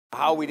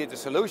how we did the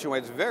solution, well,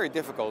 it's very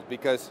difficult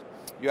because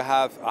you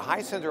have a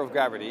high center of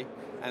gravity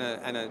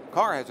and a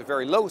car has a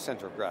very low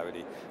center of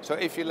gravity. So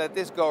if you let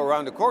this go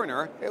around the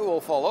corner, it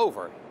will fall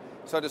over.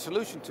 So the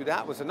solution to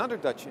that was another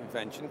Dutch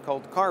invention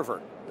called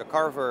Carver, the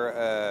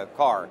Carver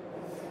car.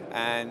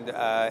 And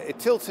it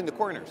tilts in the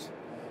corners.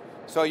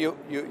 So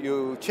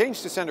you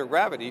change the center of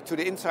gravity to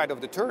the inside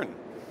of the turn.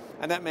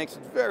 And that makes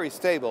it very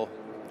stable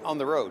on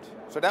the road.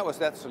 So that was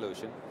that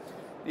solution.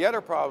 The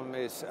other problem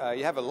is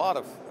you have a lot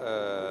of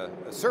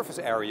surface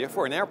area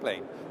for an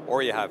airplane.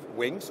 Or you have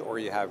wings, or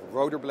you have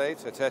rotor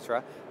blades,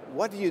 etc.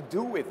 What do you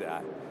do with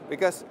that?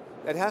 Because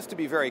it has to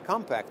be very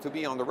compact to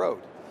be on the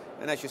road.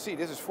 And as you see,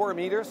 this is 4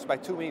 meters by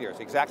 2 meters,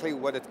 exactly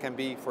what it can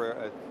be for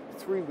a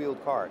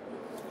 3-wheeled car.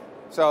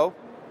 So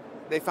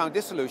they found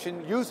this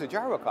solution, use a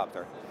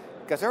gyrocopter.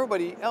 Because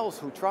everybody else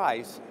who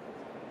tries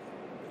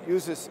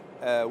uses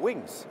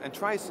wings and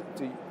tries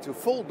to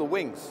fold the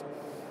wings,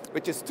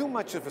 which is too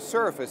much of a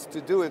surface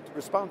to do it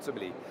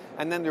responsibly.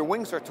 And then their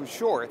wings are too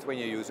short when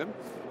you use them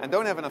and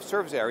don't have enough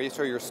surface area,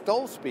 so your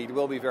stall speed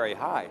will be very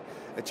high.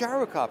 A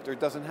gyrocopter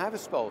doesn't have a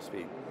stall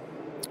speed.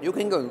 You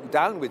can go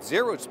down with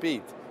 0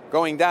 speed,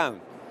 going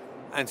down,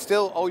 and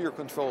still all your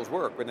controls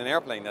work. With an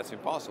airplane, that's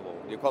impossible.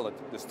 You call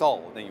it the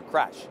stall, then you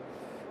crash.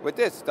 With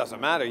this, it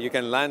doesn't matter. You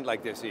can land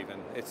like this even.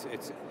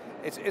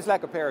 It's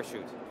like a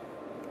parachute.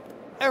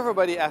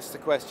 Everybody asks the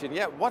question,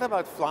 yeah, what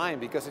about flying?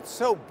 Because it's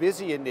so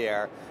busy in the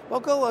air.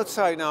 Well, go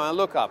outside now and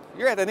look up.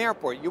 You're at an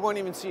airport. You won't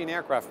even see an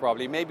aircraft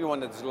probably, maybe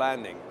one that's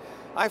landing.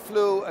 I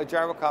flew a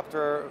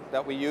gyrocopter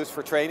that we use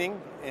for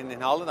training in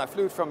Holland. I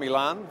flew it from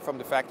Milan, from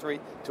the factory,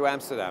 to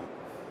Amsterdam.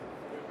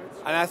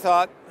 And I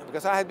thought,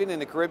 because I had been in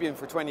the Caribbean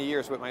for 20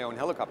 years with my own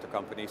helicopter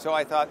company, so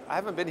I thought, I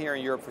haven't been here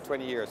in Europe for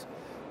 20 years.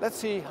 Let's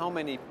see how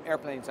many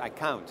airplanes I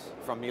count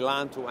from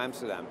Milan to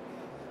Amsterdam.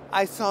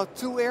 I saw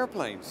 2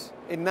 airplanes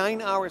in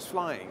 9 hours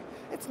flying.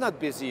 It's not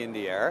busy in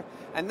the air.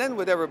 And then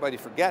what everybody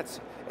forgets,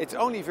 it's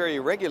only very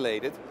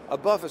regulated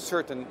above a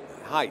certain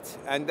height.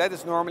 And that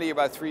is normally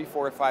about 3,000,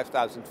 4,000,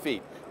 5,000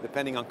 feet,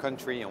 depending on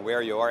country and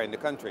where you are in the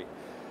country.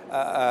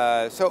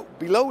 So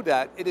below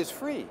that, it is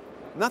free.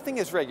 Nothing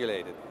is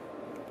regulated.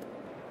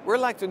 We're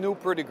like the new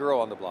pretty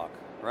girl on the block,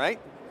 right?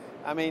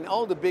 I mean,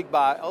 all the big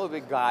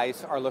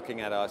guys are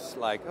looking at us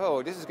like,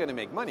 oh, this is going to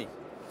make money.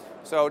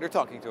 So they're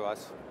talking to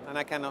us. And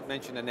I cannot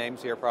mention the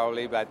names here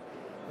probably, but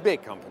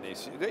big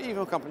companies,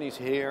 even companies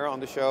here on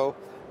the show,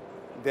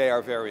 they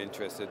are very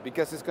interested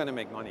because it's going to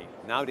make money.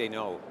 Now they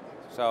know.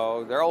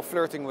 So they're all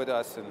flirting with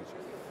us. And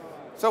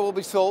so we'll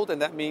be sold,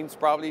 and that means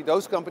probably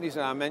those companies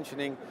that I'm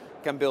mentioning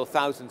can build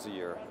thousands a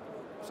year.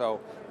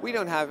 So we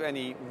don't have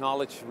any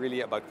knowledge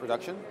really about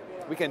production.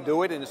 We can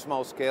do it in a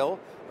small scale,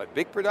 but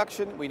big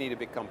production, we need a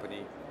big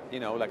company, you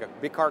know, like a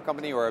big car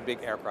company or a big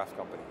aircraft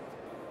company.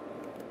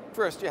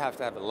 First, you have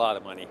to have a lot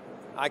of money.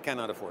 I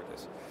cannot afford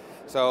this.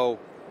 So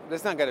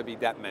there's not going to be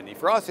that many.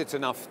 For us, it's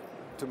enough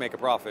to make a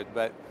profit,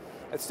 but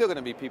it's still going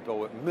to be people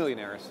with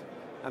millionaires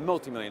and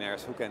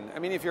multimillionaires who can, I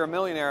mean, if you're a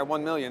millionaire,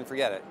 1 million,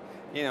 forget it.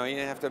 You know, you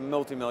have to have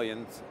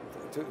multi-millions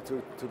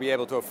to be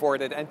able to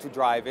afford it and to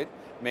drive it,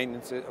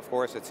 maintenance it, of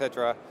course,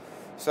 etc.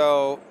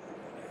 So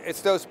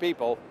it's those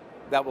people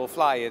that will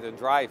fly it and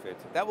drive it.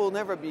 That will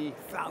never be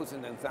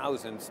thousands and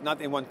thousands,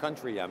 not in one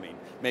country, I mean,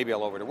 maybe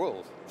all over the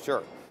world,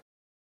 sure.